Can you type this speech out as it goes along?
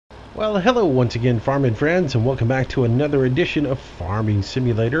Well, hello once again, farming friends, and welcome back to another edition of Farming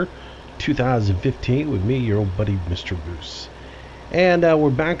Simulator 2015 with me, your old buddy, Mistermoose. And we're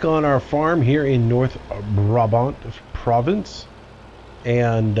back on our farm here in North Brabant province,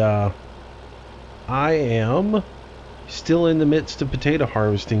 and I am still in the midst of potato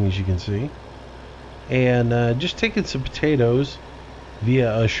harvesting, as you can see, and just taking some potatoes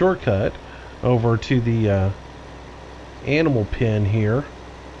via a shortcut over to the animal pen here.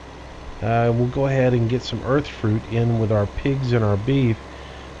 We'll go ahead and get some earth fruit in with our pigs and our beef,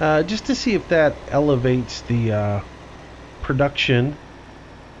 just to see if that elevates the production,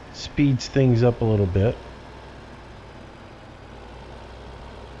 speeds things up a little bit.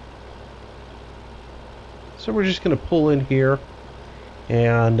 So we're just going to pull in here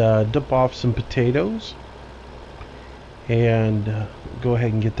and dump off some potatoes and go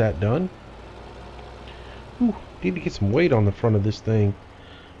ahead and get that done. Ooh, need to get some weight on the front of this thing.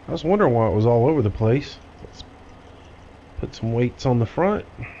 I was wondering why it was all over the place. Let's put some weights on the front.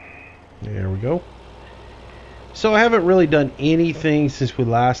 There we go. So I haven't really done anything since we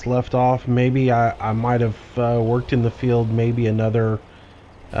last left off. Maybe I might have worked in the field maybe another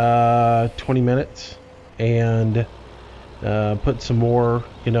 20 minutes and put some more,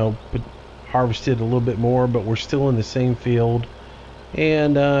 harvested a little bit more, but we're still in the same field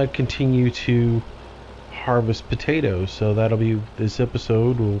and continue to harvest potatoes. So that'll be, this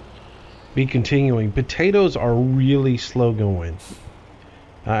episode will be continuing. Potatoes are really slow going,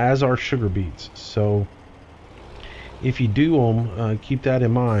 as are sugar beets. So if you do them, keep that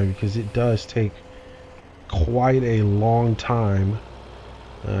in mind, because it does take quite a long time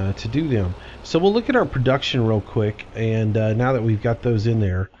to do them. So we'll look at our production real quick, and now that we've got those in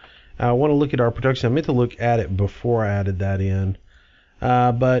there, I want to look at our production. I meant to look at it before I added that in,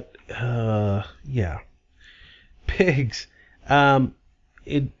 but yeah. Pigs.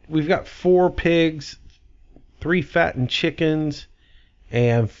 We've got 4 pigs, 3 fattened chickens,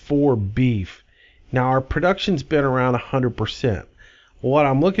 and 4 beef. Now our production's been around 100%. What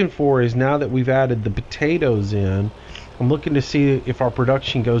I'm looking for is, now that we've added the potatoes in, I'm looking to see if our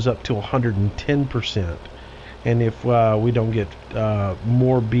production goes up to 110%, and if we don't get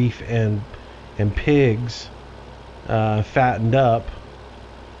more beef and pigs fattened up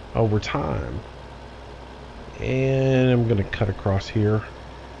over time. And I'm going to cut across here.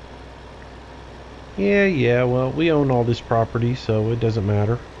 Yeah, well, we own all this property, so it doesn't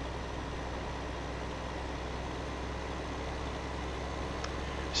matter.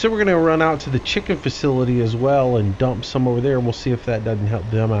 So we're going to run out to the chicken facility as well and dump some over there, and we'll see if that doesn't help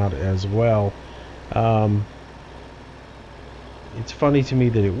them out as well. It's funny to me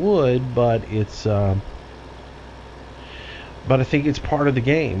that it would, but it's... but I think it's part of the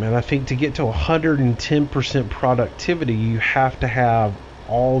game, and I think to get to 110% productivity, you have to have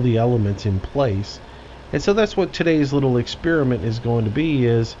all the elements in place. And so that's what today's little experiment is going to be,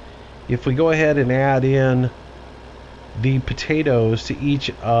 is if we go ahead and add in the potatoes to each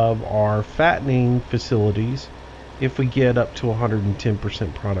of our fattening facilities, if we get up to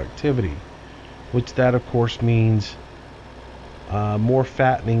 110% productivity, which that of course means more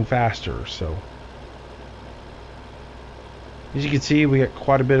fattening faster. So as you can see, we got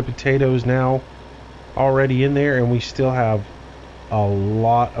quite a bit of potatoes now already in there, and we still have a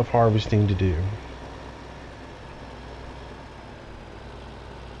lot of harvesting to do.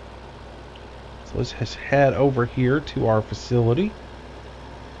 So let's just head over here to our facility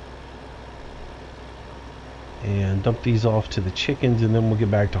and dump these off to the chickens, and then we'll get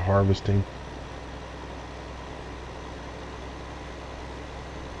back to harvesting.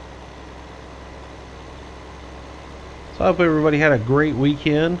 I hope everybody had a great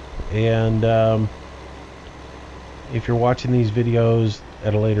weekend, and if you're watching these videos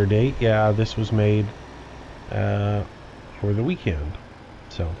at a later date, yeah, this was made for the weekend.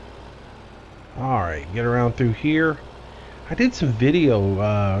 So alright, get around through here. I did some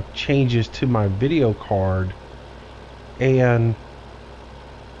video changes to my video card, and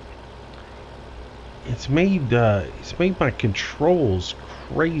it's made my controls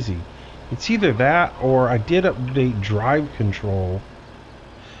crazy. It's either that, or I did update drive control.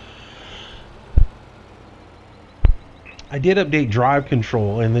 And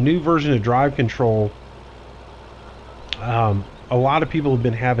the new version of drive control, a lot of people have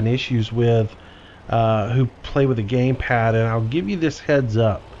been having issues with, who play with a gamepad, and I'll give you this heads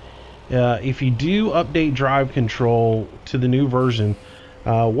up. If you do update drive control to the new version,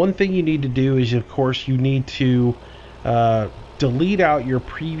 one thing you need to do is, of course, you need to delete out your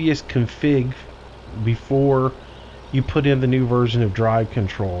previous config before you put in the new version of drive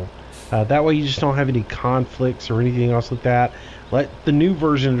control. That way you just don't have any conflicts or anything else like that. Let the new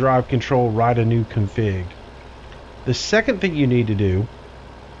version of Drive Control write a new config. The second thing you need to do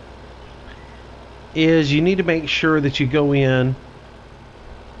is you need to make sure that you go in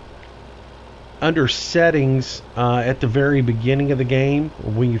under settings at the very beginning of the game.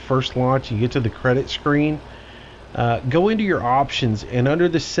 When you first launch, you get to the credit screen. Go into your options, and under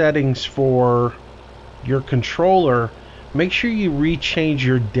the settings for your controller, make sure you rechange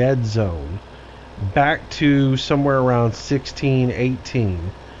your dead zone back to somewhere around 16,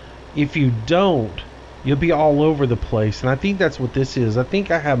 18. If you don't, you'll be all over the place, and I think that's what this is. I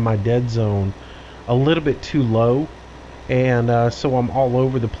think I have my dead zone a little bit too low, and so I'm all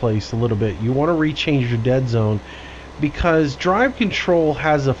over the place a little bit. You want to rechange your dead zone because Drive Control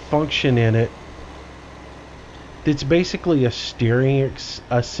has a function in it that's basically a steering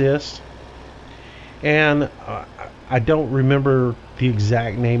assist, and I don't remember the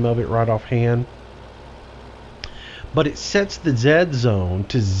exact name of it right offhand, but it sets the dead zone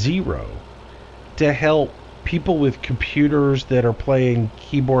to 0 to help people with computers that are playing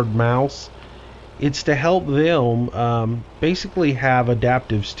keyboard mouse. It's to help them basically have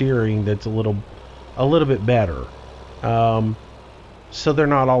adaptive steering that's a little bit better, so they're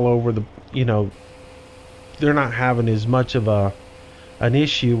not all over the, they're not having as much of an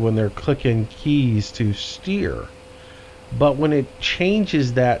issue when they're clicking keys to steer. But when it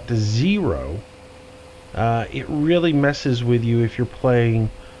changes that to 0, it really messes with you if you're playing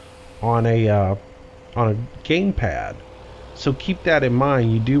on a gamepad. So keep that in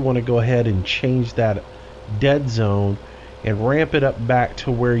mind. You do want to go ahead and change that dead zone and ramp it up back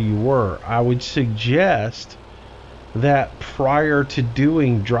to where you were. I would suggest that prior to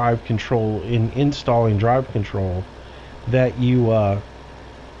doing Drive Control, in installing Drive Control, that you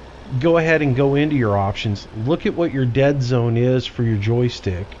go ahead and go into your options, look at what your dead zone is for your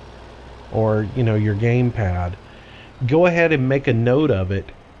joystick or your gamepad. Go ahead and make a note of it,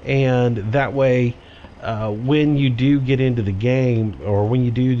 and that way when you do get into the game, or when you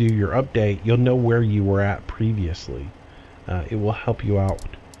do your update, you'll know where you were at previously. It will help you out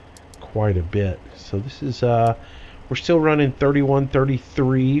quite a bit. So this is we're still running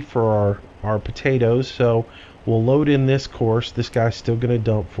 3133 for our potatoes, so we'll load in this course. This guy's still going to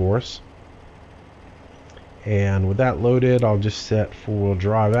dump for us, and with that loaded, I'll just set 4-wheel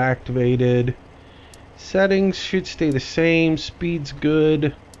drive activated. Settings should stay the same. Speed's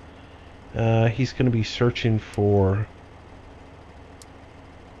good. He's going to be searching for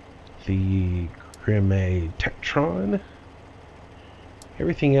the Grimme Tektron.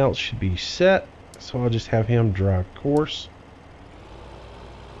 Everything else should be set, so I'll just have him drive course.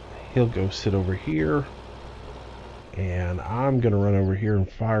 He'll go sit over here, and I'm going to run over here and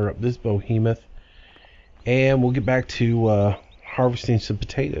fire up this behemoth, and we'll get back to harvesting some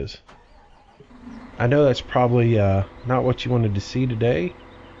potatoes. I know that's probably not what you wanted to see today,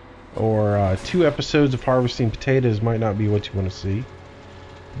 or 2 episodes of harvesting potatoes might not be what you want to see,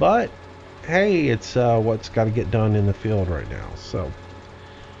 but hey, it's what's got to get done in the field right now. So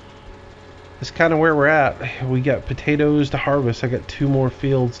that's kind of where we're at. We got potatoes to harvest. I got 2 more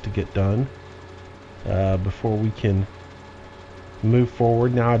fields to get done before we can move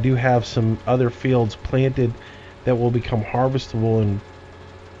forward. Now I do have some other fields planted that will become harvestable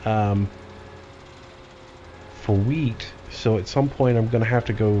and for wheat, so at some point I'm gonna have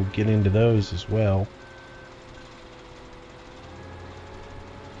to go get into those as well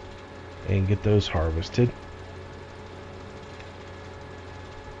and get those harvested.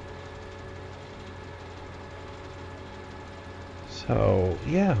 So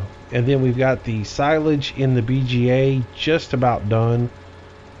yeah, and then we've got the silage in the BGA just about done.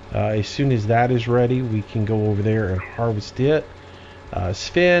 As soon as that is ready, we can go over there and harvest it.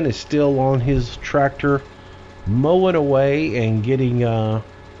 Sven is still on his tractor mowing away and getting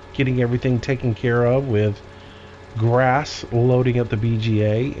everything taken care of with grass loading up the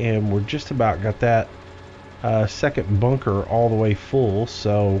BGA, and we're just about got that second bunker all the way full,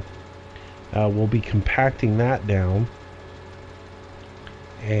 so we'll be compacting that down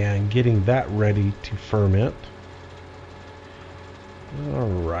and getting that ready to ferment.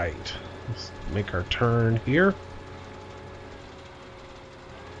 Alright, let's make our turn here.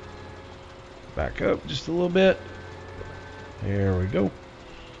 Back up just a little bit. There we go.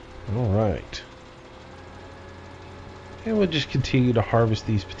 Alright. And we'll just continue to harvest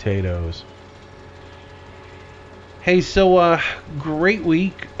these potatoes. Hey, so great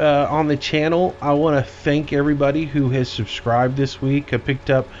week on the channel. I want to thank everybody who has subscribed this week. I picked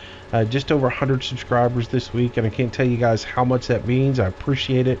up just over 100 subscribers this week, and I can't tell you guys how much that means. I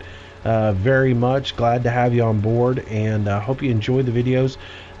appreciate it very much. Glad to have you on board, and hope you enjoy the videos.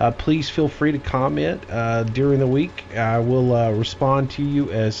 Please feel free to comment during the week. I will respond to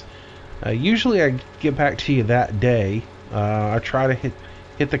you as usually I get back to you that day. I try to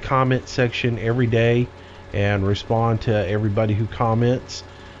hit the comment section every day and respond to everybody who comments,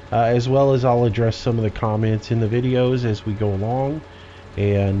 as well as I'll address some of the comments in the videos as we go along.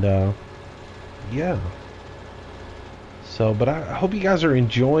 And yeah, so but I hope you guys are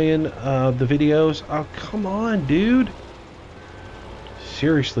enjoying the videos. Oh, come on, dude,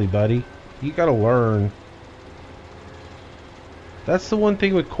 seriously, buddy, you gotta learn. That's the one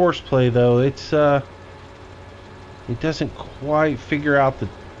thing with course play, though. It's it doesn't quite figure out that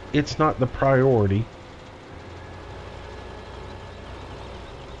it's not the priority.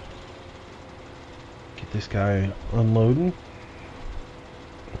 Get this guy unloading.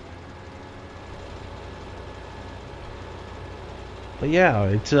 But yeah,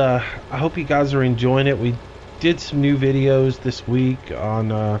 it's I hope you guys are enjoying it. We did some new videos this week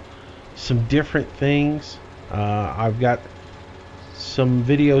on some different things. I've got some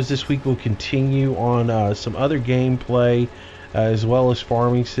videos this week. Will continue on some other gameplay as well as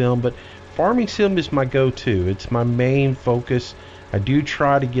farming sim, but farming sim is my go-to. It's my main focus. I do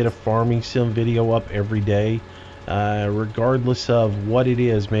try to get a farming sim video up every day, regardless of what it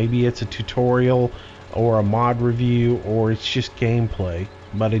is. Maybe it's a tutorial or a mod review, or it's just gameplay,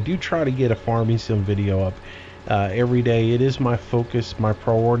 but I do try to get a farming sim video up every day. It is my focus, my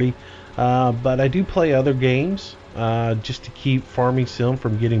priority, but I do play other games just to keep farming sim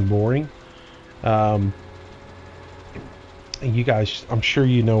from getting boring. And you guys, I'm sure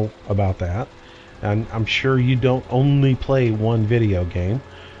you know about that, and I'm sure you don't only play one video game.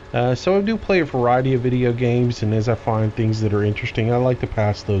 So I do play a variety of video games, and as I find things that are interesting, I like to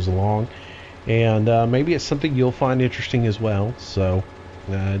pass those along, and maybe it's something you'll find interesting as well. So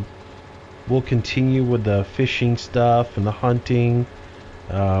we'll continue with the fishing stuff and the hunting,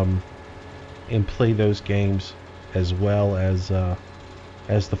 and play those games as well as the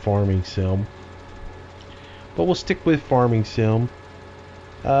farming sim. But we'll stick with farming sim.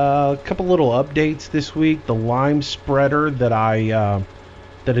 A couple little updates this week. The lime spreader that I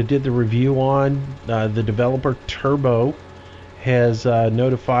did the review on, the developer Turbo has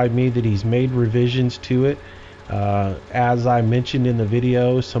notified me that he's made revisions to it. As I mentioned in the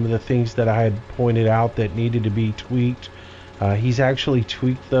video, some of the things that I had pointed out that needed to be tweaked, he's actually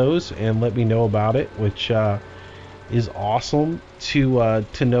tweaked those and let me know about it, which is awesome to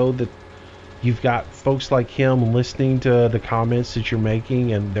know that you've got folks like him listening to the comments that you're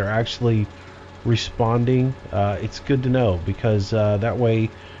making and they're actually responding. It's good to know, because that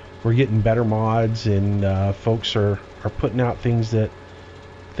way we're getting better mods, and folks are putting out things that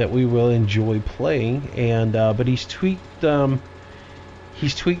we will enjoy playing. And but he's tweaked the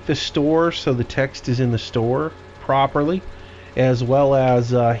store so the text is in the store properly, as well as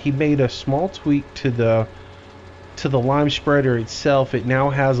he made a small tweak to the lime spreader itself. It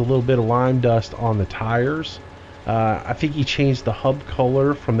now has a little bit of lime dust on the tires. I think he changed the hub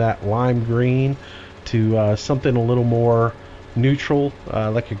color from that lime green to something a little more neutral,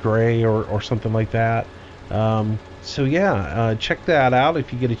 like a gray or something like that. So yeah, check that out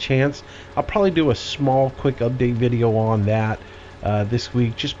if you get a chance. I'll probably do a small quick update video on that this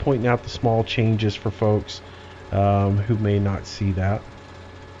week, just pointing out the small changes for folks who may not see that.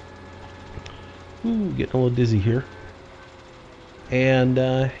 Ooh, getting a little dizzy here.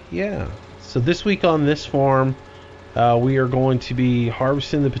 And yeah, so this week on this farm, we are going to be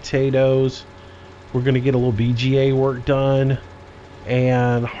harvesting the potatoes. We're going to get a little BGA work done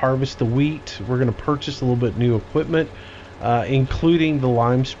and harvest the wheat. We're going to purchase a little bit new equipment, including the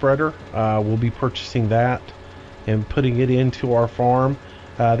lime spreader. We'll be purchasing that and putting it into our farm.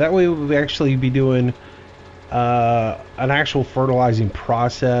 That way we'll actually be doing an actual fertilizing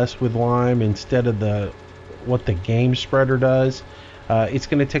process with lime instead of what the game spreader does. It's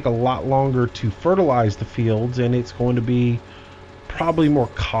going to take a lot longer to fertilize the fields, and it's going to be probably more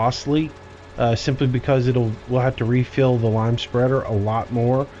costly, simply because we'll have to refill the lime spreader a lot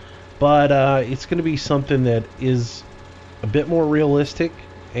more. But it's going to be something that is a bit more realistic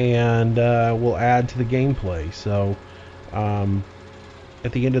and will add to the gameplay. So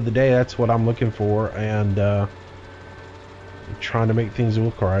at the end of the day, that's what I'm looking for, and trying to make things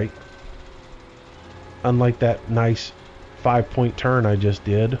look right, unlike that nice 5-point turn I just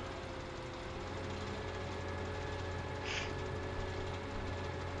did.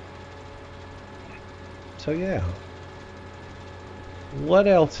 So yeah, what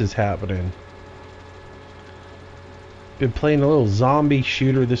else is happening? Been playing a little zombie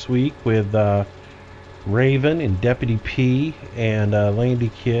shooter this week with Raven and Deputy P and Landy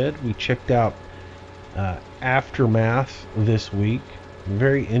Kid. We checked out Aftermath this week.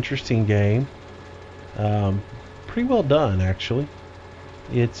 Very interesting game. Pretty well done, actually.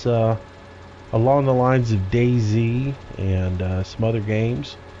 It's along the lines of DayZ and some other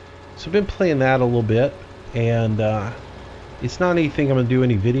games. So I've been playing that a little bit, and it's not anything I'm going to do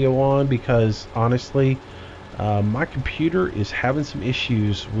any video on because, honestly, my computer is having some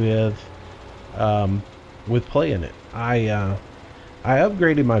issues with playing it. I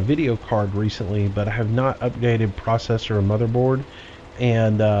upgraded my video card recently, but I have not updated processor or motherboard,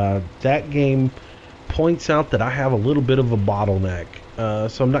 and that game points out that I have a little bit of a bottleneck.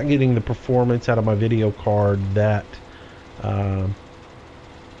 So I'm not getting the performance out of my video card that I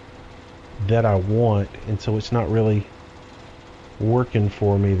want, and so it's not really working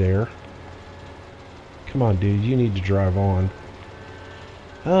for me there. Come on, dude, you need to drive on.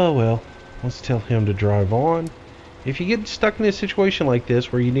 Oh well, let's tell him to drive on. If you get stuck in a situation like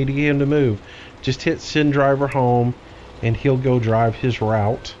this where you need to get him to move, just hit send driver home and he'll go drive his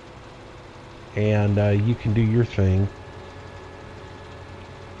route, and you can do your thing.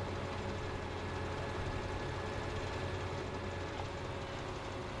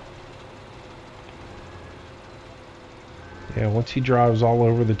 Yeah, once he drives all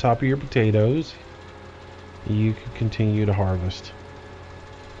over the top of your potatoes, you can continue to harvest.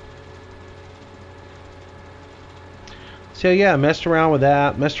 So yeah, messed around with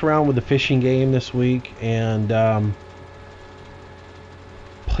that, messed around with the fishing game this week, and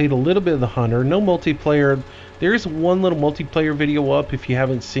played a little bit of the hunter. No multiplayer. There's one little multiplayer video up if you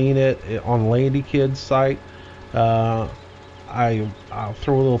haven't seen it on Landy Kid's site. I'll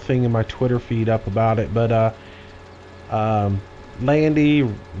throw a little thing in my Twitter feed up about it, but Landy,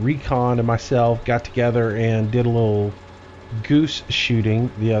 Recon, and myself got together and did a little goose shooting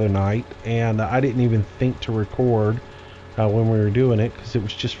the other night, and I didn't even think to record when we were doing it because it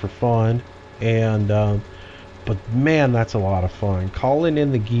was just for fun, and but man, that's a lot of fun. Calling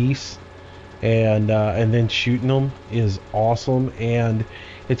in the geese and then shooting them is awesome, and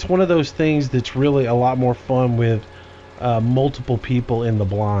it's one of those things that's really a lot more fun with multiple people in the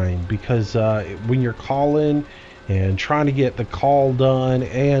blind, because when you're calling and trying to get the call done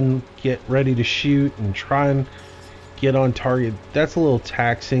and get ready to shoot and try and get on target, that's a little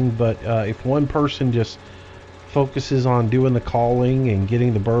taxing. But if one person just focuses on doing the calling and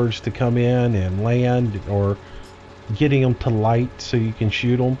getting the birds to come in and land, or getting them to light so you can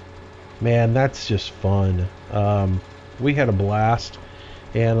shoot them, man, that's just fun. We had a blast,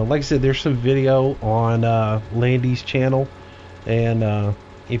 and like I said, there's some video on Landy's channel, and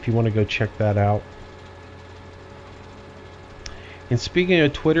if you want to go check that out. And speaking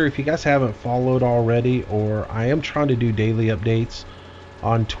of Twitter, if you guys haven't followed already, or I am trying to do daily updates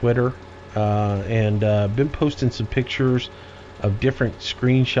on Twitter, and been posting some pictures of different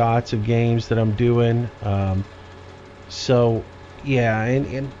screenshots of games that I'm doing. So yeah,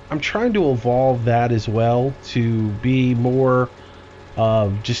 and I'm trying to evolve that as well to be more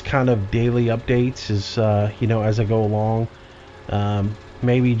of just kind of daily updates as you know, as I go along.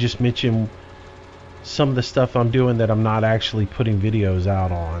 Maybe just mention some of the stuff I'm doing that I'm not actually putting videos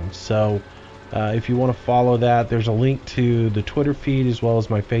out on. So if you want to follow that, there's a link to the Twitter feed as well as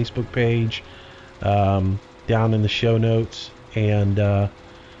my Facebook page down in the show notes, and that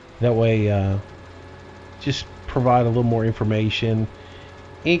way just provide a little more information.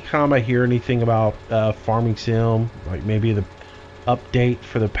 Anytime I hear anything about farming sim, like maybe the update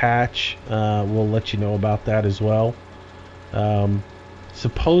for the patch, we'll let you know about that as well.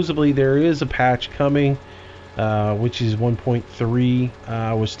 Supposedly there is a patch coming, which is 1.3.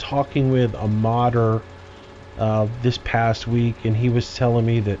 I was talking with a modder this past week, and he was telling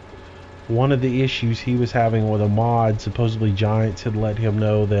me that one of the issues he was having with a mod, supposedly Giants had let him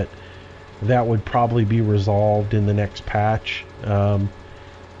know that that would probably be resolved in the next patch.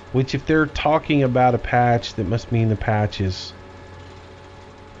 Which, if they're talking about a patch, that must mean the patch is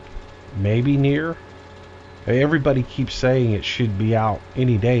maybe near. Everybody keeps saying it should be out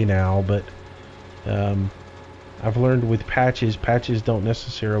any day now, but I've learned with patches don't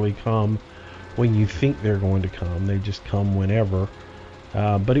necessarily come when you think they're going to come. They just come whenever.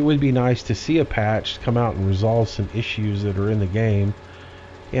 But it would be nice to see a patch come out and resolve some issues that are in the game.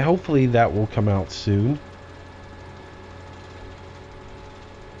 Yeah, hopefully that will come out soon.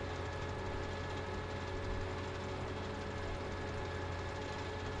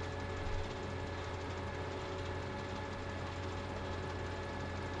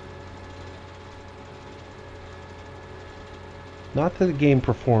 Not that the game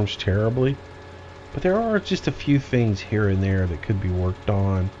performs terribly, but there are just a few things here and there that could be worked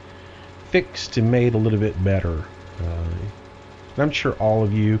on. fixed and made a little bit better. I'm sure all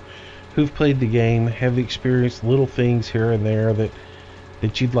of you who've played the game have experienced little things here and there that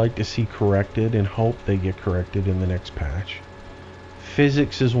you'd like to see corrected and hope they get corrected in the next patch.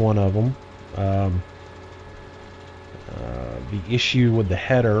 Physics is one of them. The issue with the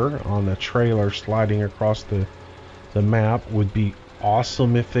header on the trailer sliding across the map would be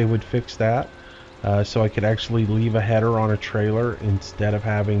awesome if they would fix that, so I could actually leave a header on a trailer instead of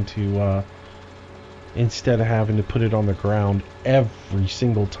having to put it on the ground every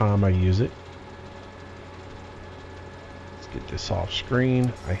single time I use it. Let's get this off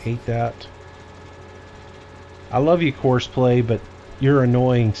screen. I hate that. I love you, course play, but you're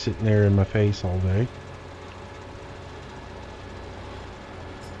annoying sitting there in my face all day.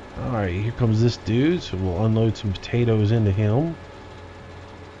 Alright, here comes this dude, so we'll unload some potatoes into him.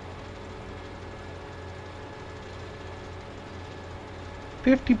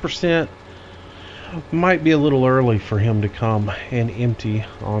 %, might be a little early for him to come and empty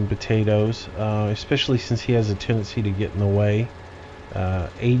on potatoes, especially since he has a tendency to get in the way.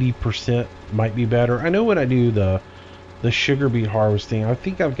 80% might be better. I know when I do the sugar beet harvesting, I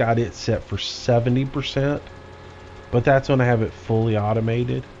think I've got it set for 70%, but that's when I have it fully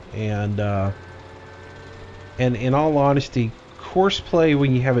automated. And in all honesty, course play,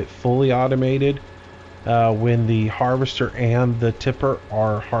 when you have it fully automated, when the harvester and the tipper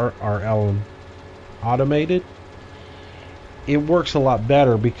are automated, it works a lot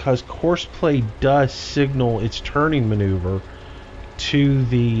better because course play does signal its turning maneuver to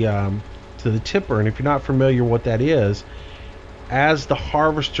the tipper. And if you're not familiar what that is, as the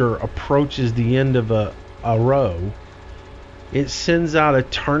harvester approaches the end of a row, it sends out a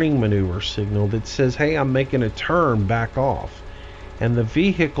turning maneuver signal that says, hey, I'm making a turn, back off. And the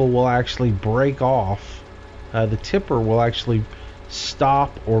vehicle will actually break off. The tipper will actually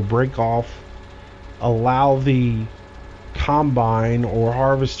stop or break off, allow the combine or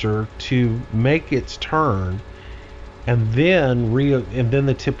harvester to make its turn, and then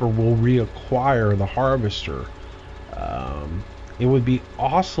the tipper will reacquire the harvester. It would be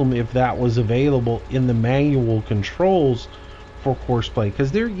awesome if that was available in the manual controls for course play,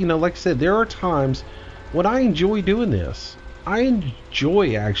 because there, like I said, there are times when I enjoy doing this. I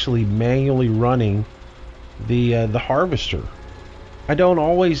enjoy actually manually running the harvester. I don't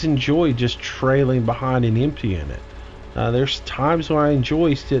always enjoy just trailing behind and emptying it. There's times when I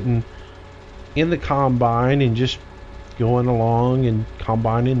enjoy sitting in the combine and just going along and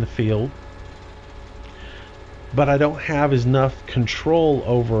combining the field, but I don't have enough control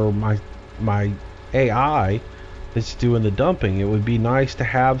over my AI that's doing the dumping. It would be nice to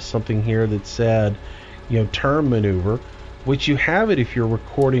have something here that said, turn maneuver, which you have it if you're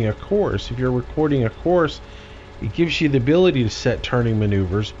recording a course. If you're recording a course, it gives you the ability to set turning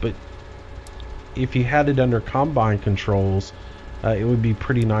maneuvers, but if you had it under combine controls, it would be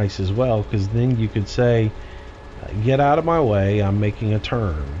pretty nice as well, because then you could say, get out of my way, I'm making a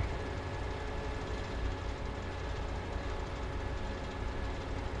turn.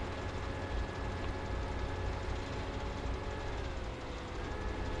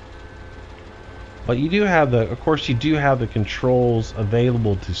 But you do have of course you do have the controls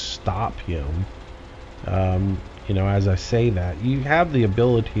available to stop him. As I say that, you have the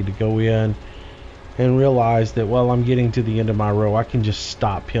ability to go in and realize that, well, I'm getting to the end of my row, I can just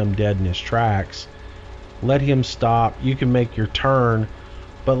stop him dead in his tracks. Let him stop, you can make your turn,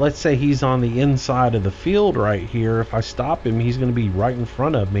 but let's say he's on the inside of the field right here. If I stop him, he's going to be right in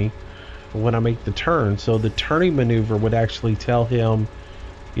front of me when I make the turn. So the turning maneuver would actually tell him,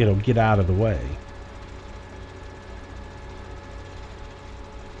 get out of the way.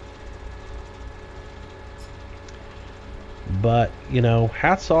 But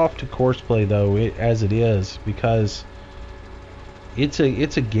hats off to course play though, as it is, because it's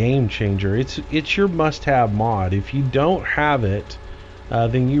a game changer. It's your must-have mod. If you don't have it,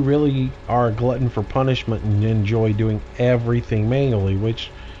 then you really are a glutton for punishment and enjoy doing everything manually, which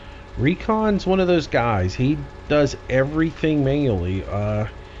Recon's one of those guys. He does everything manually,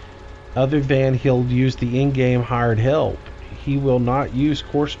 other than he'll use the in-game hired help. He will not use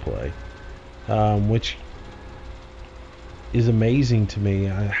course play, which is amazing to me.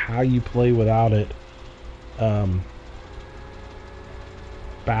 How you play without it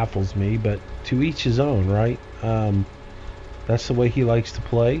baffles me, but to each his own, right? That's the way he likes to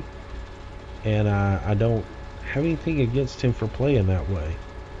play, and I don't have anything against him for playing that way,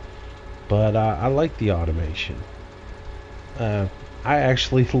 but I like the automation. I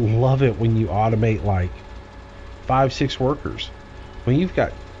actually love it when you automate like 5-6 workers. When you've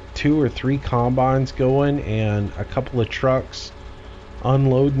got 2 or 3 combines going and a couple of trucks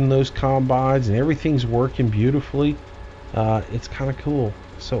unloading those combines, and everything's working beautifully. It's kind of cool.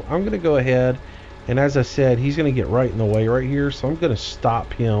 So I'm going to go ahead, and as I said, he's going to get right in the way right here, so I'm going to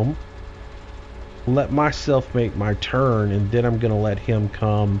stop him, let myself make my turn, and then I'm going to let him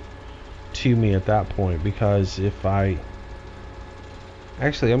come to me at that point, because if I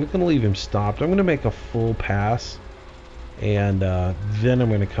actually, I'm going to leave him stopped. I'm going to make a full pass, and then I'm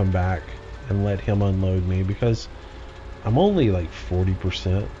going to come back and let him unload me, because I'm only like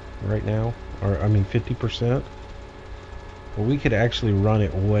 40% right now, or I mean 50%. But we could actually run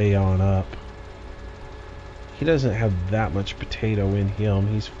it way on up. He doesn't have that much potato in him.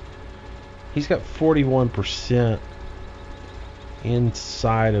 He's got 41%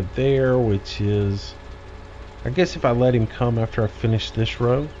 inside of there, which is, I guess if I let him come after I finish this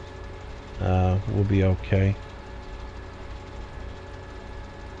row, we'll be okay.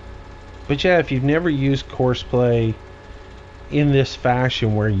 But yeah, if you've never used courseplay in this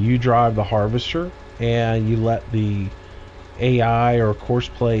fashion, where you drive the harvester and you let the AI or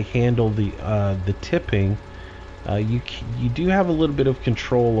courseplay handle the tipping, you do have a little bit of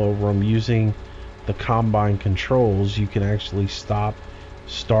control over them using the combine controls. You can actually stop,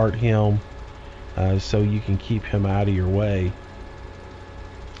 start him, so you can keep him out of your way.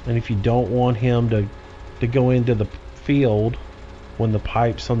 And if you don't want him to go into the field when the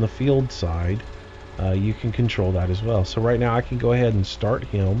pipe's on the field side, you can control that as well. So right now I can go ahead and start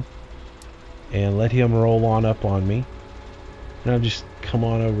him and let him roll on up on me, and I'll just come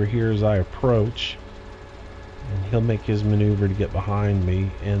on over here as I approach, and he'll make his maneuver to get behind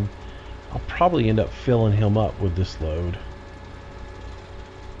me, and I'll probably end up filling him up with this load.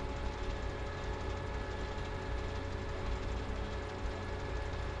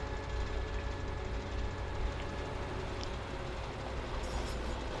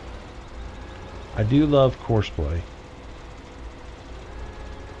 I do love courseplay.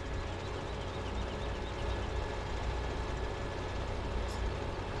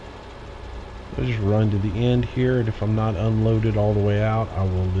 I'll just run to the end here, and if I'm not unloaded all the way out, I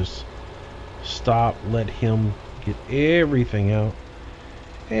will just stop, let him get everything out,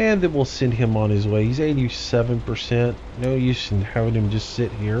 and then we'll send him on his way. He's 87%. No use in having him just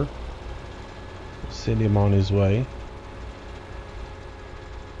sit here. We'll send him on his way.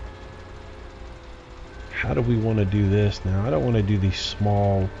 How do we want to do this now? I don't want to do these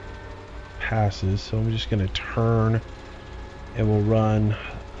small passes, so I'm just going to turn, and we'll run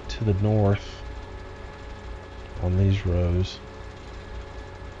to the north on these rows.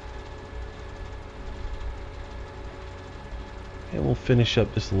 And we'll finish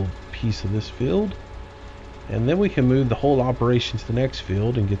up this little piece of this field, and then we can move the whole operation to the next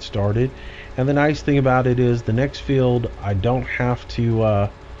field and get started. And the nice thing about it is, the next field I don't have to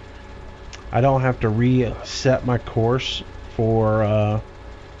reset my course for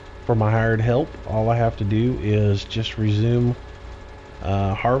my hired help. All I have to do is just resume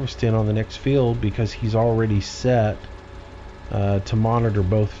harvesting on the next field, because he's already set to monitor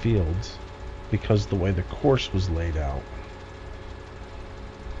both fields because of the way the course was laid out,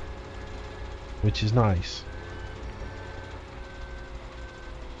 which is nice.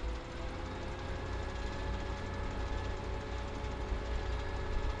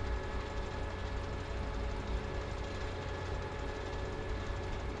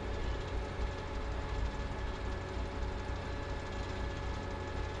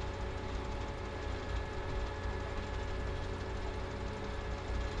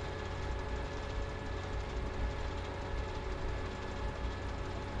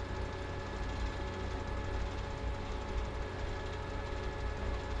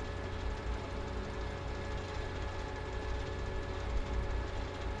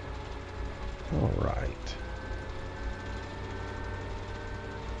 Alright.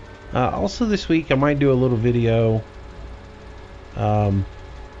 Also this week I might do a little video on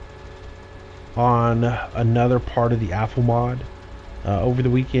another part of the apple mod. Over the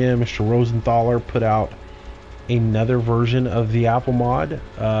weekend, Mr. Rosenthaler put out another version of the apple mod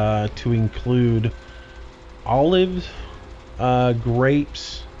to include olives,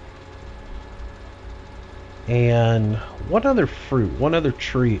 grapes, and one other fruit, one other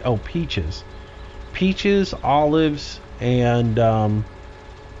tree. Oh, peaches. Peaches, olives, and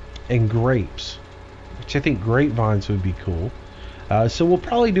grapes, which I think grapevines would be cool. So we'll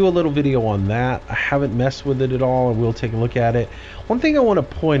probably do a little video on that. I haven't messed with it at all, and we'll take a look at it. One thing I want to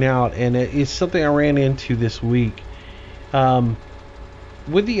point out, and it's something I ran into this week,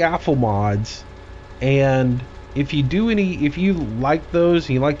 with the apple mods, and if you like those,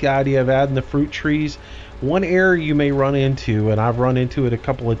 and you like the idea of adding the fruit trees, one error you may run into, and I've run into it a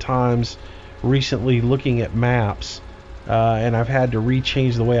couple of times recently looking at maps, and I've had to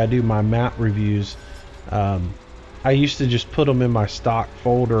rechange the way I do my map reviews. I used to just put them in my stock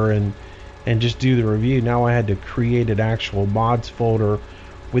folder and just do the review. Now I had to create an actual mods folder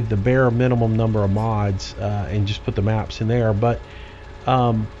with the bare minimum number of mods and just put the maps in there. But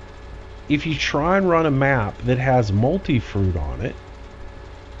if you try and run a map that has multi-fruit on it,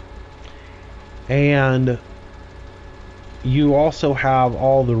 and you also have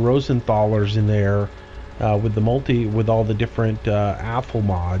all the Rosenthalers in there with all the different apple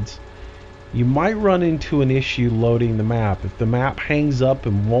mods, you might run into an issue loading the map. If the map hangs up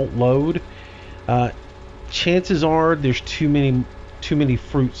and won't load, chances are there's too many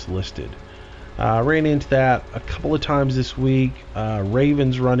fruits listed. I ran into that a couple of times this week.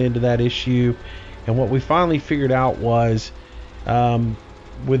 Ravens run into that issue, and what we finally figured out was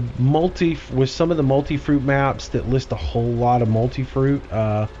with some of the multi-fruit maps that list a whole lot of multi-fruit,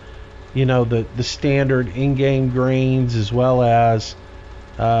 you know, the standard in-game grains, as well as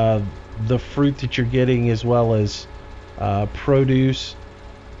the fruit that you're getting, as well as produce.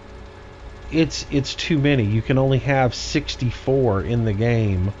 It's too many. You can only have 64 in the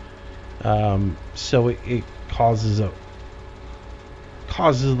game, so it causes a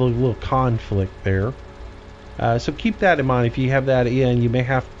little conflict there. So keep that in mind. If you have that in, you may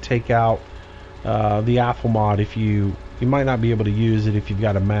have to take out the apple mod. If you might not be able to use it if you've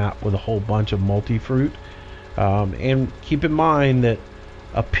got a map with a whole bunch of multi-fruit. And keep in mind that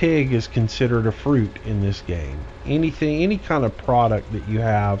a pig is considered a fruit in this game. Any kind of product that you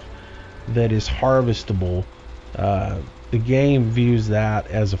have that is harvestable, the game views that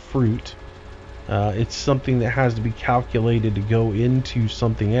as a fruit. It's something that has to be calculated to go into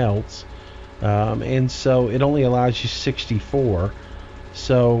something else, and so it only allows you 64.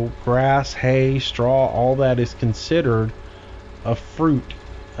 So grass, hay, straw, all that is considered a fruit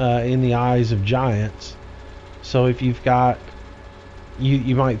in the eyes of giants. So if you've got,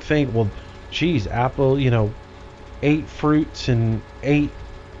 you might think, well, geez, apple, 8 fruits and 8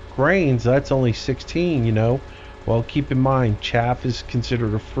 grains, that's only 16, Well, keep in mind, chaff is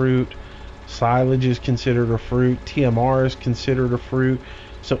considered a fruit, silage is considered a fruit, TMR is considered a fruit.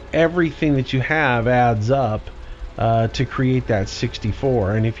 So everything that you have adds up to create that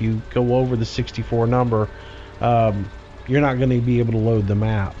 64. And if you go over the 64 number, you're not going to be able to load the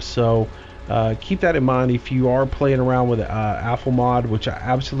map. So keep that in mind if you are playing around with apple mod, which I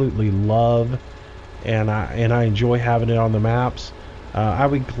absolutely love, and I enjoy having it on the maps. I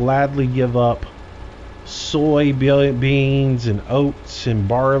would gladly give up soy beans and oats and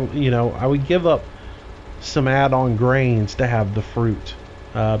barley. I would give up some add-on grains to have the fruit,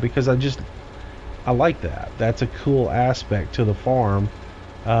 because I like that. That's a cool aspect to the farm.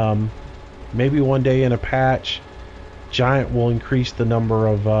 Maybe one day in a patch, Giant will increase the number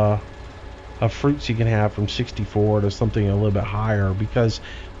of fruits you can have from 64 to something a little bit higher, because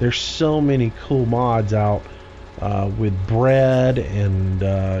there's so many cool mods out with bread and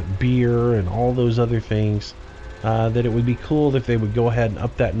beer and all those other things, that it would be cool if they would go ahead and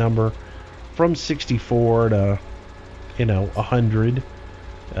up that number from 64 to 100,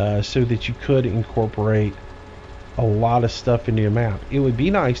 so that you could incorporate a lot of stuff into your map. It would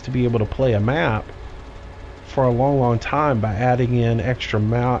be nice to be able to play a map for a long time by adding in extra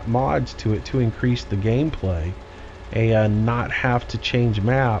mods to it to increase the gameplay, and not have to change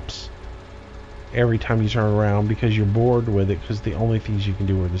maps every time you turn around because you're bored with it, because the only things you can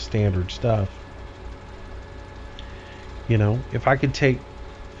do are the standard stuff. If I could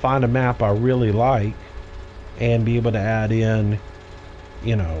find a map I really like and be able to add in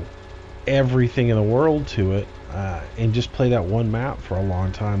everything in the world to it, and just play that one map for a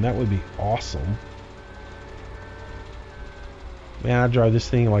long time, that would be awesome. Man, I drive this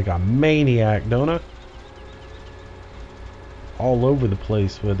thing like a maniac, don't I? All over the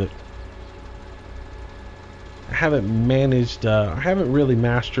place with it. I haven't really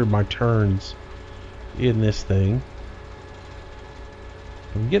mastered my turns in this thing.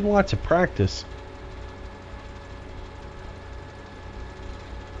 I'm getting lots of practice.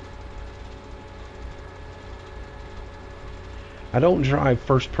 I don't drive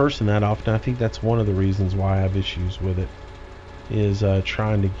first person that often. I think that's one of the reasons why I have issues with it, is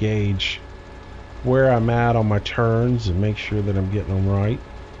trying to gauge where I'm at on my turns and make sure that I'm getting them right.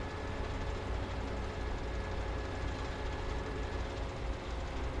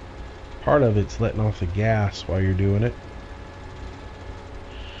 Part of it's letting off the gas while you're doing it.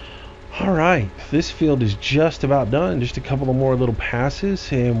 Alright, this field is just about done. Just a couple of more little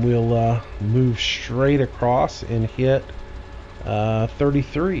passes and we'll move straight across and hit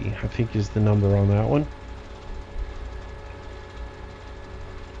 33, I think is the number on that one.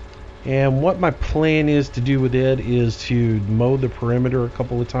 And what my plan is to do with it is to mow the perimeter a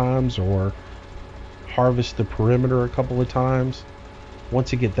couple of times or harvest the perimeter a couple of times.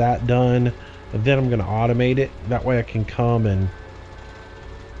 Once I get that done, then I'm going to automate it. That way I can come and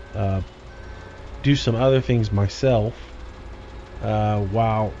do some other things myself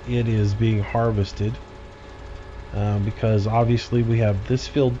while it is being harvested. Because obviously we have this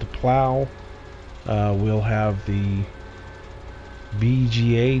field to plow. We'll have the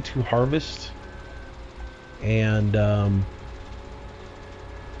VGA to harvest, and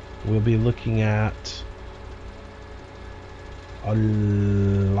we'll be looking at a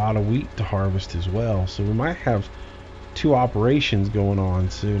lot of wheat to harvest as well. So we might have two operations going on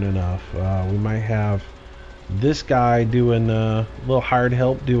soon enough. We might have this guy doing a little hired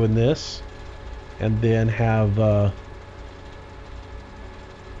help doing this, and then have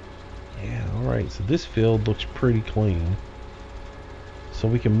yeah, alright, so this field looks pretty clean. So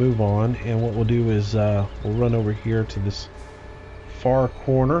we can move on, and what we'll do is we'll run over here to this far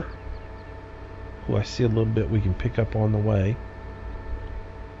corner. Oh, I see a little bit we can pick up on the way.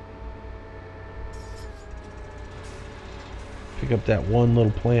 Pick up that one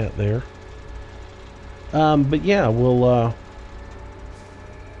little plant there. But yeah, we'll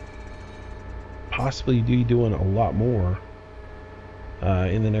possibly be doing a lot more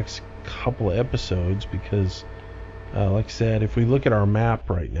in the next couple of episodes, because like I said, if we look at our map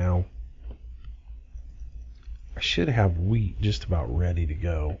right now, I should have wheat just about ready to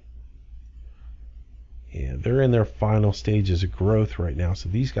go. Yeah, they're in their final stages of growth right now, so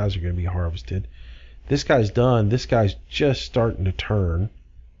these guys are going to be harvested. This guy's done. This guy's just starting to turn.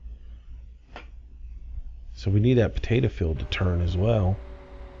 So we need that potato field to turn as well.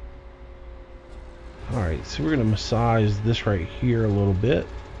 Alright, so we're going to massage this right here a little bit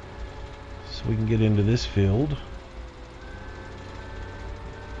so we can get into this field.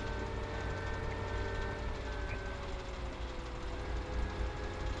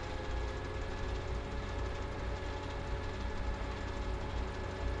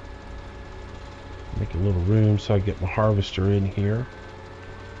 Make a little room so I get my harvester in here.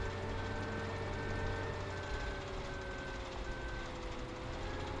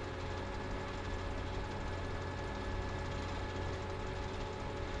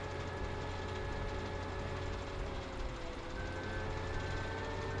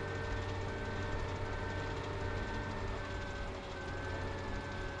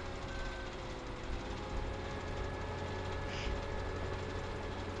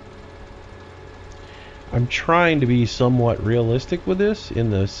 I'm trying to be somewhat realistic with this,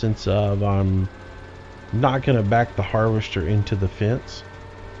 in the sense of I'm not going to back the harvester into the fence,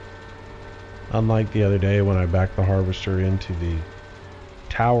 unlike the other day when I backed the harvester into the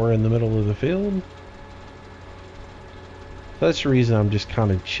tower in the middle of the field. That's the reason I'm just kind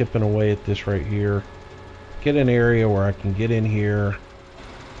of chipping away at this right here. Get an area where I can get in here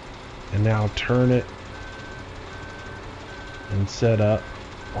and now turn it and set up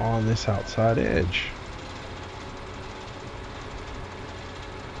on this outside edge.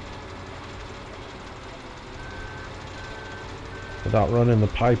 Without running the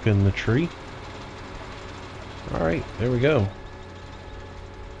pipe in the tree. Alright, there we go.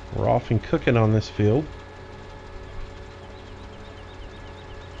 We're off and cooking on this field.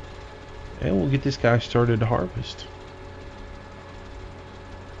 And we'll get this guy started to harvest.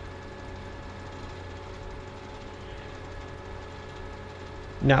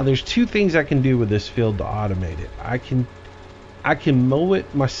 Now there's two things I can do with this field to automate it. I can mow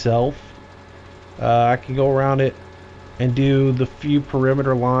it myself. I can go around it and do the few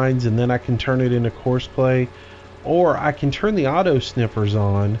perimeter lines, and then I can turn it into course play, or I can turn the auto snippers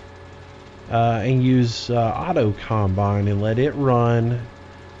on and use auto combine and let it run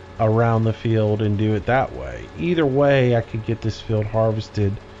around the field and do it that way. Either way, I could get this field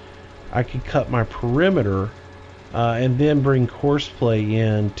harvested. I could cut my perimeter and then bring course play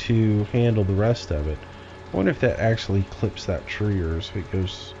in to handle the rest of it. I wonder if that actually clips that tree, or if it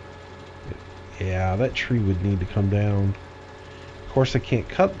goes... Yeah, that tree would need to come down. Of course, I can't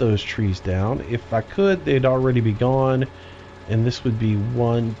cut those trees down. If I could, they'd already be gone, and this would be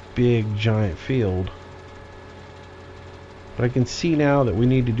one big giant field. But I can see now that we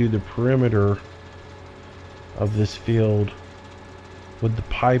need to do the perimeter of this field with the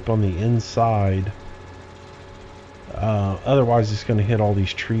pipe on the inside. Otherwise, it's going to hit all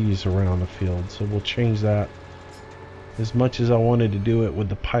these trees around the field. So we'll change that. As much as I wanted to do it with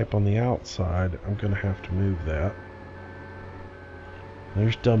the pipe on the outside, I'm going to have to move that.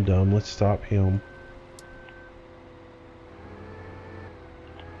 There's Dum Dum. Let's stop him.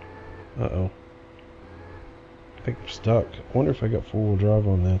 Uh-oh. I think I'm stuck. I wonder if I got four-wheel drive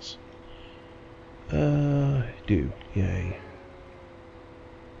on this. Do. Yay.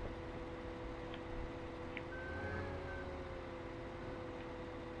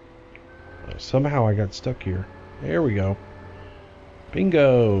 Somehow I got stuck here. There we go.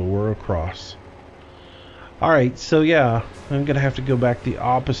 Bingo! We're across. Alright, so yeah, I'm gonna have to go back the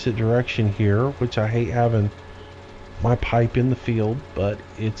opposite direction here, which I hate having my pipe in the field, but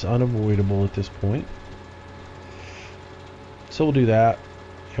it's unavoidable at this point. So we'll do that,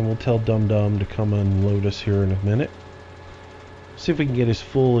 and we'll tell Dum Dum to come unload us here in a minute. See if we can get as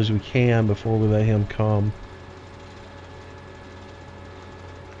full as we can before we let him come.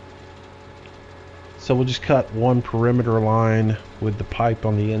 So we'll just cut one perimeter line with the pipe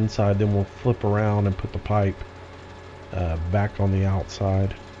on the inside, then we'll flip around and put the pipe back on the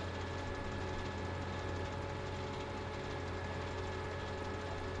outside.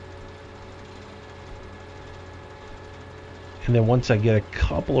 And then once I get a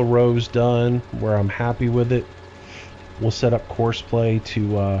couple of rows done where I'm happy with it, we'll set up course play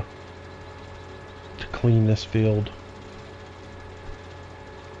to clean this field.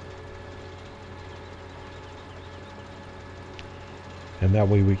 And that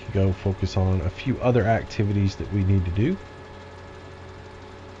way we can go focus on a few other activities that we need to do.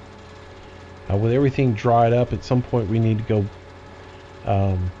 With everything dried up, at some point we need to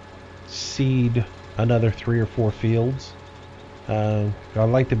go seed another 3 or 4 fields. I'd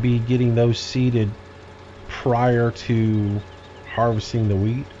like to be getting those seeded prior to harvesting the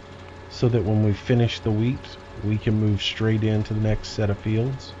wheat, so that when we finish the wheat, we can move straight into the next set of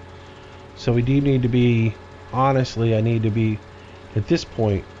fields. So we do need to be, honestly, I need to be, at this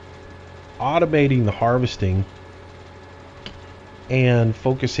point, automating the harvesting and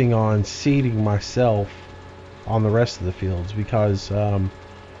focusing on seeding myself on the rest of the fields, because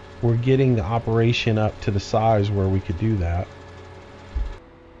we're getting the operation up to the size where we could do that.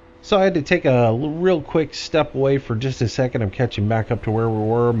 So I had to take a real quick step away for just a second. I'm catching back up to where we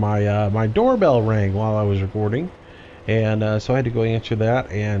were. My doorbell rang while I was recording, and so I had to go answer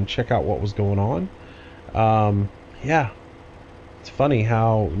that and check out what was going on. Yeah, it's funny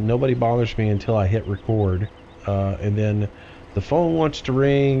how nobody bothers me until I hit record, and then the phone wants to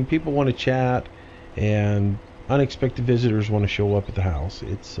ring, people want to chat, and unexpected visitors want to show up at the house.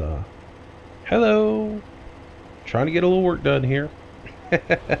 It's hello, trying to get a little work done here.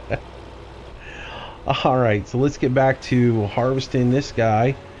 Alright, so let's get back to harvesting this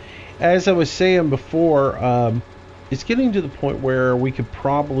guy. As I was saying before, it's getting to the point where we could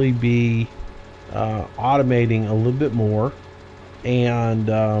probably be automating a little bit more, and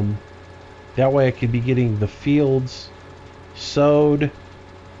that way I could be getting the fields sowed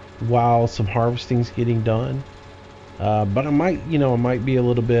while some harvesting's getting done. But I might be a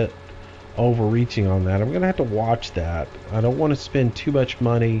little bit overreaching on that. I'm gonna have to watch that. I don't want to spend too much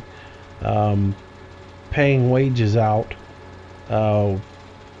money paying wages out to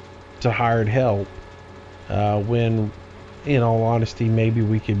hired help when, in all honesty, maybe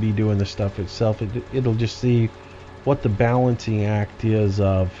we could be doing the stuff itself. It'll just see what the balancing act is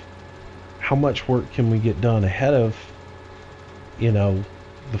of how much work can we get done ahead of, the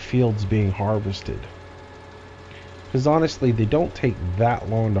fields being harvested. Because honestly, they don't take that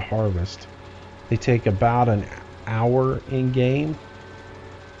long to harvest. They take about an hour in game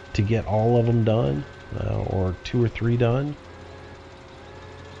to get all of them done, or 2 or 3 done.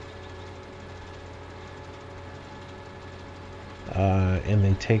 And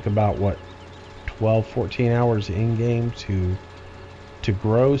they take about 12-14 hours in game to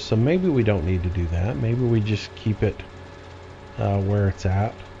grow. So maybe we don't need to do that. Maybe we just keep it where it's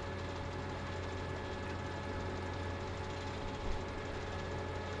at.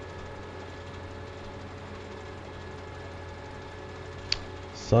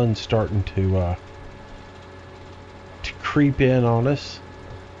 Sun's starting to creep in on us.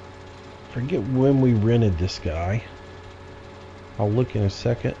 Forget when we rented this guy. I'll look in a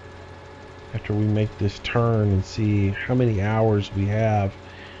second after we make this turn and see how many hours we have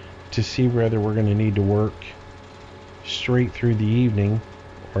to see whether we're going to need to work straight through the evening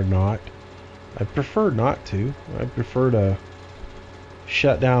or not. I prefer not to. I prefer to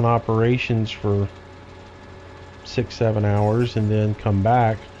shut down operations for 6-7 hours and then come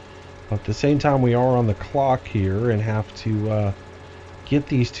back. But at the same time, we are on the clock here and have to get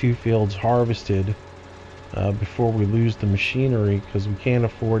these 2 fields harvested before we lose the machinery, because we can't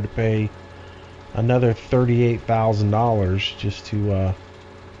afford to pay another $38,000 just to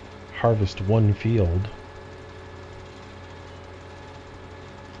harvest 1 field.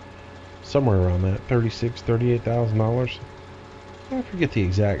 Somewhere around that, $38,000. I forget the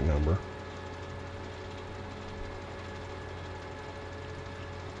exact number.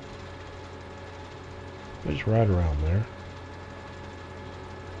 It's right around there.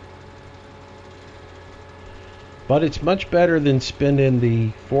 But it's much better than spending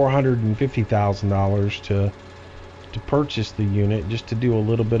the $450,000 to purchase the unit just to do a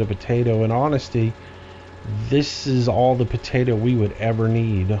little bit of potato. In honesty, this is all the potato we would ever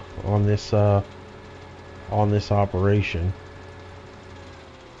need on this operation.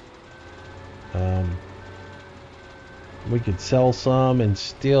 We could sell some and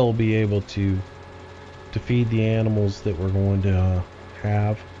still be able to feed the animals that we're going to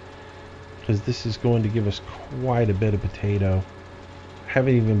have, because this is going to give us quite a bit of potato. I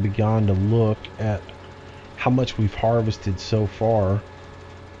haven't even begun to look at how much we've harvested so far.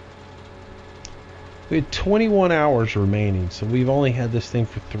 We had 21 hours remaining, so we've only had this thing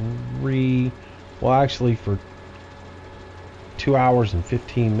for for 2 hours and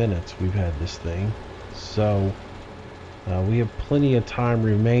 15 minutes we've had this thing. So we have plenty of time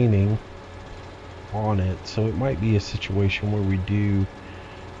remaining on it, so it might be a situation where we do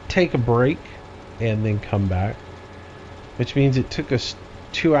take a break and then come back, which means it took us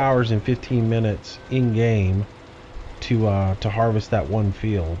 2 hours and 15 minutes in game to harvest that one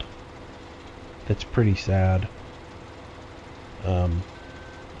field. That's pretty sad.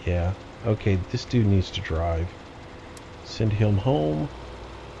 Yeah, okay, this dude needs to drive. Send him home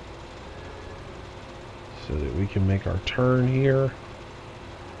so that we can make our turn here.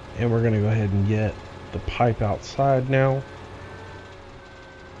 And we're going to go ahead and get the pipe outside now.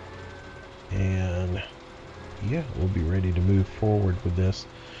 And yeah, we'll be ready to move forward with this.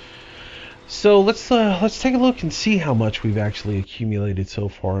 So let's take a look and see how much we've actually accumulated so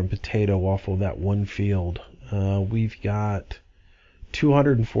far in potato off of that one field. We've got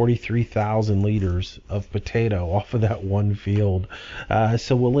 243,000 liters of potato off of that one field.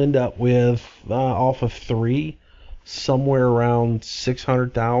 So we'll end up with, off of 3, somewhere around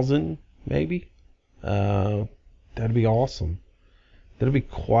 600,000 maybe. That'd be awesome. That'll be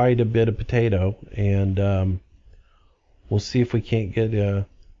quite a bit of potato, and we'll see if we can't get a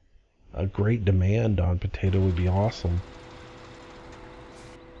great demand on potato. Would be awesome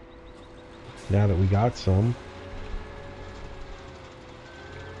now that we got some.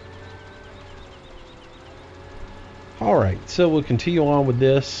 Alright, so we'll continue on with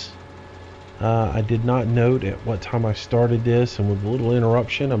this. I did not note at what time I started this, and with a little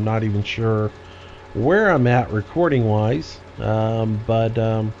interruption, I'm not even sure where I'm at recording wise.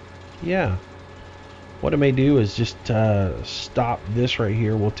 Yeah, what I may do is just stop this right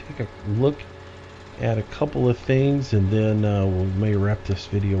here. We'll take a look at a couple of things, and then we may wrap this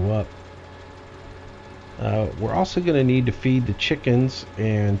video up. We're also going to need to feed the chickens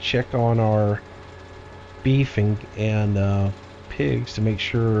and check on our beef and pigs to make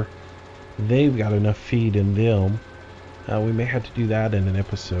sure they've got enough feed in them. We may have to do that in an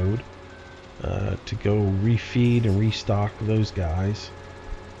episode to go refeed and restock those guys.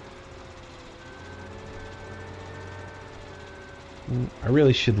 I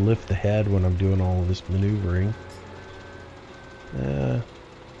really should lift the head when I'm doing all of this maneuvering,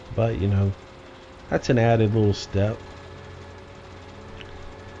 but you know, that's an added little step.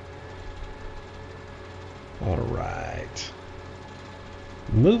 Alright,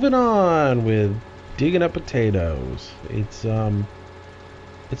 moving on with digging up potatoes. It's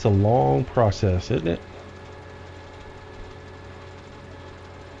a long process, isn't it?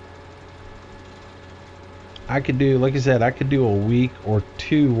 I could do, like I said, I could do a week or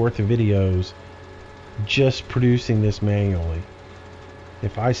two worth of videos just producing this manually.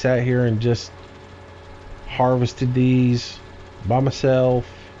 If I sat here and just harvested these by myself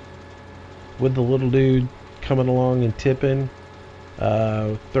with the little dude coming along and tipping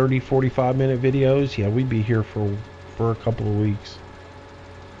 30-45 minute videos, yeah, we'd be here for a couple of weeks.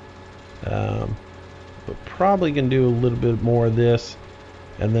 But probably gonna do a little bit more of this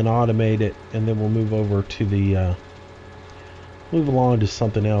and then automate it, and then we'll move over to the move along to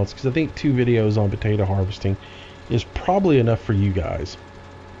something else, because I think 2 videos on potato harvesting is probably enough for you guys.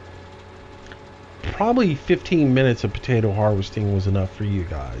 Probably 15 minutes of potato harvesting was enough for you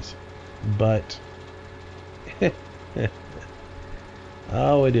guys, but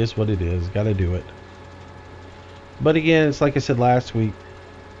oh, it is what it is. Gotta do it. But again, it's like I said last week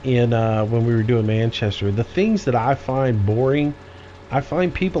in when we were doing Manchester, the things that I find boring, I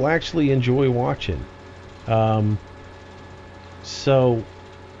find people actually enjoy watching. So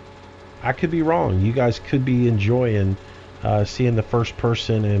I could be wrong. You guys could be enjoying seeing the first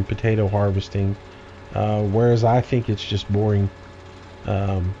person in potato harvesting, whereas I think it's just boring.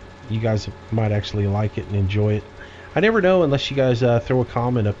 You guys might actually like it and enjoy it. I never know unless you guys throw a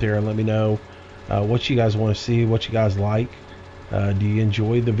comment up there and let me know what you guys want to see, what you guys like. Do you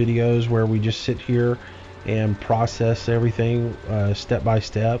enjoy the videos where we just sit here and process everything step by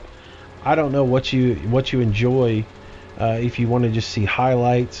step. I don't know what you enjoy. If you want to just see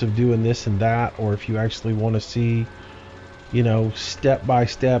highlights of doing this and that, or if you actually want to see, you know, step by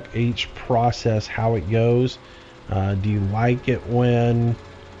step each process, how it goes. Do you like it when,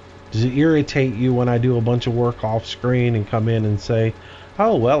 does it irritate you when I do a bunch of work off screen and come in and say,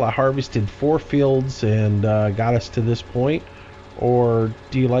 oh well, I harvested 4 fields and got us to this point? Or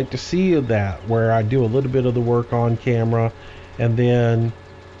do you like to see that where I do a little bit of the work on camera and then,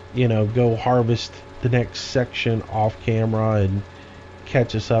 you know, go harvest the next section off camera and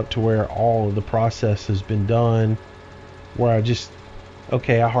catch us up to where all of the process has been done, where I just,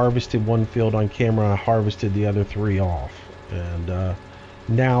 okay, I harvested 1 field on camera, I harvested the other 3 off, and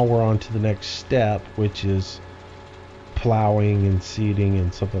now we're on to the next step, which is plowing and seeding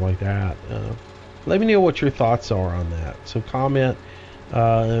and something like that. Let me know what your thoughts are on that. So comment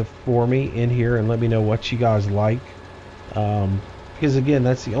for me in here and let me know what you guys like. Because again,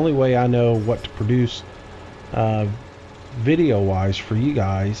 that's the only way I know what to produce video wise for you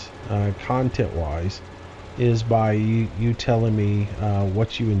guys, content wise, is by you telling me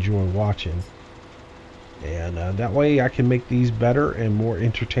what you enjoy watching. And that way I can make these better and more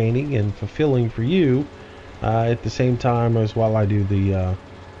entertaining and fulfilling for you at the same time as while I do the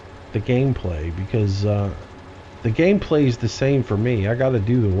gameplay, because the gameplay is the same for me. I got to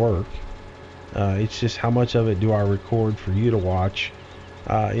do the work. It's just how much of it do I record for you to watch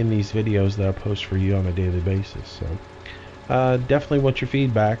in these videos that I post for you on a daily basis. So definitely want your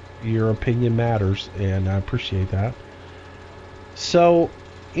feedback. Your opinion matters, and I appreciate that. So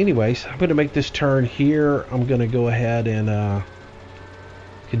anyways, I'm going to make this turn here. I'm going to go ahead and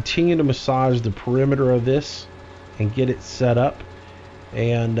continue to massage the perimeter of this and get it set up.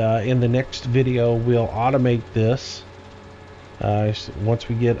 And in the next video we'll automate this once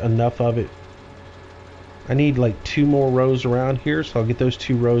we get enough of it. I need like 2 more rows around here, so I'll get those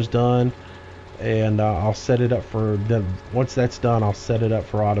 2 rows done, and I'll set it up for the, once that's done, I'll set it up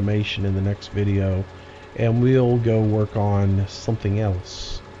for automation in the next video, and we'll go work on something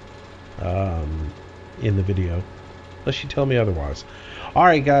else in the video, unless you tell me otherwise.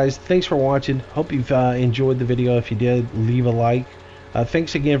 Alright guys, thanks for watching. Hope you've enjoyed the video. If you did, leave a like.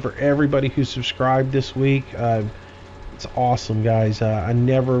 Thanks again for everybody who subscribed this week. It's awesome, guys. I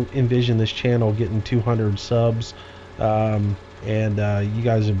never envisioned this channel getting 200 subs, and you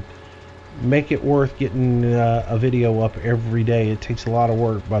guys make it worth getting a video up every day. It takes a lot of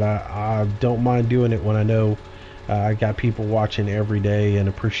work, but I don't mind doing it when I know I got people watching every day and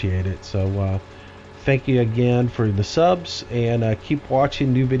appreciate it. So thank you again for the subs, and keep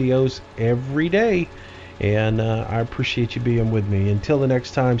watching new videos every day. And I appreciate you being with me. Until the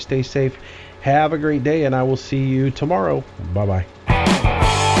next time, stay safe, have a great day, and I will see you tomorrow. Bye-bye.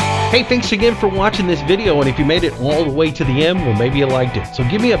 Hey, thanks again for watching this video, and if you made it all the way to the end, well, maybe you liked it. So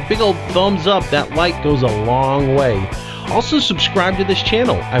give me a big old thumbs up. That like goes a long way. Also, subscribe to this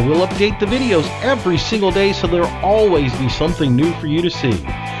channel. I will update the videos every single day, so there'll always be something new for you to see.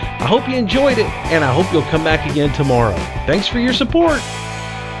 I hope you enjoyed it, and I hope you'll come back again tomorrow. Thanks for your support.